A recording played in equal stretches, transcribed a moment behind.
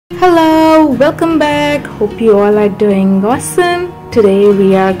Hello, welcome back. Hope you all are doing awesome. Today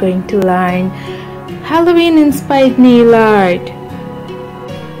we are going to learn Halloween inspired nail art.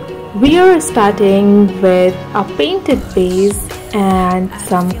 We are starting with a painted base and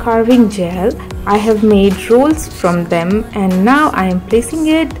some carving gel. I have made rolls from them and now I am placing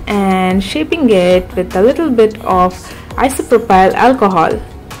it and shaping it with a little bit of isopropyl alcohol.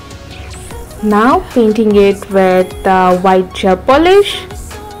 Now painting it with the white gel polish.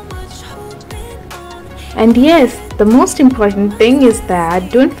 And yes, the most important thing is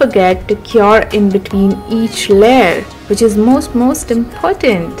that don't forget to cure in between each layer, which is most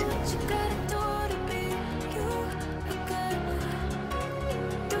important.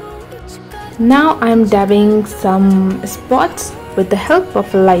 Now I am dabbing some spots with the help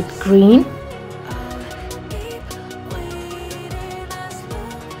of a light green.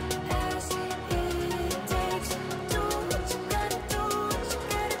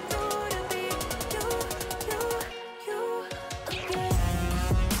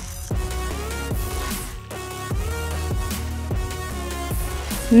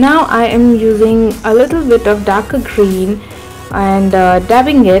 Now I am using a little bit of darker green and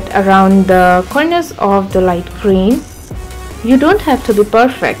dabbing it around the corners of the light green. You don't have to be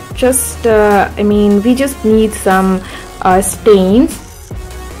perfect, just we just need some stains.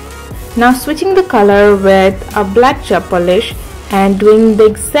 Now switching the color with a black gel polish and doing the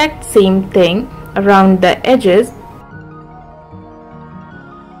exact same thing around the edges.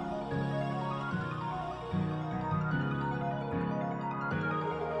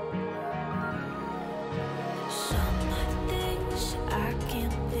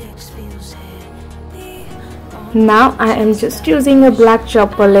 Now I am just using a black gel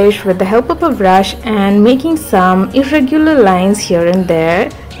polish with the help of a brush and making some irregular lines here and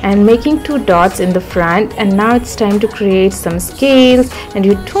there and making 2 dots in the front. And now it's time to create some scales, and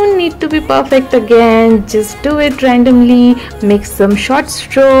you don't need to be perfect again, just do it randomly, make some short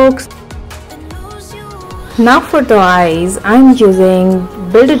strokes. Now for the eyes, I'm using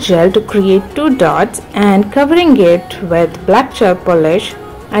builder gel to create 2 dots and covering it with black gel polish.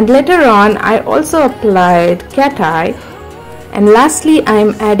 And later on I also applied cat eye, and lastly I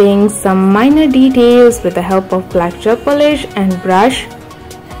am adding some minor details with the help of black gel polish and brush.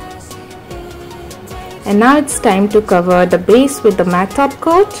 And now it's time to cover the base with the matte top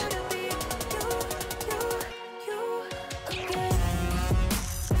coat.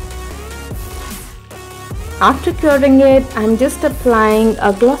 After curing it, I'm just applying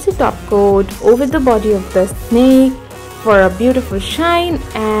a glossy top coat over the body of the snake for a beautiful shine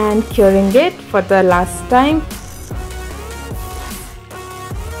and curing it for the last time.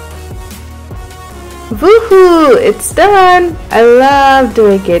 Woohoo! It's done! I love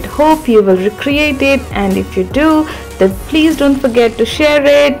doing it. Hope you will recreate it, and if you do, then please don't forget to share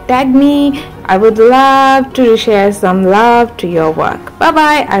it, tag me. I would love to share some love to your work. Bye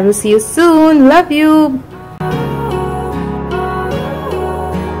bye. I will see you soon. Love you.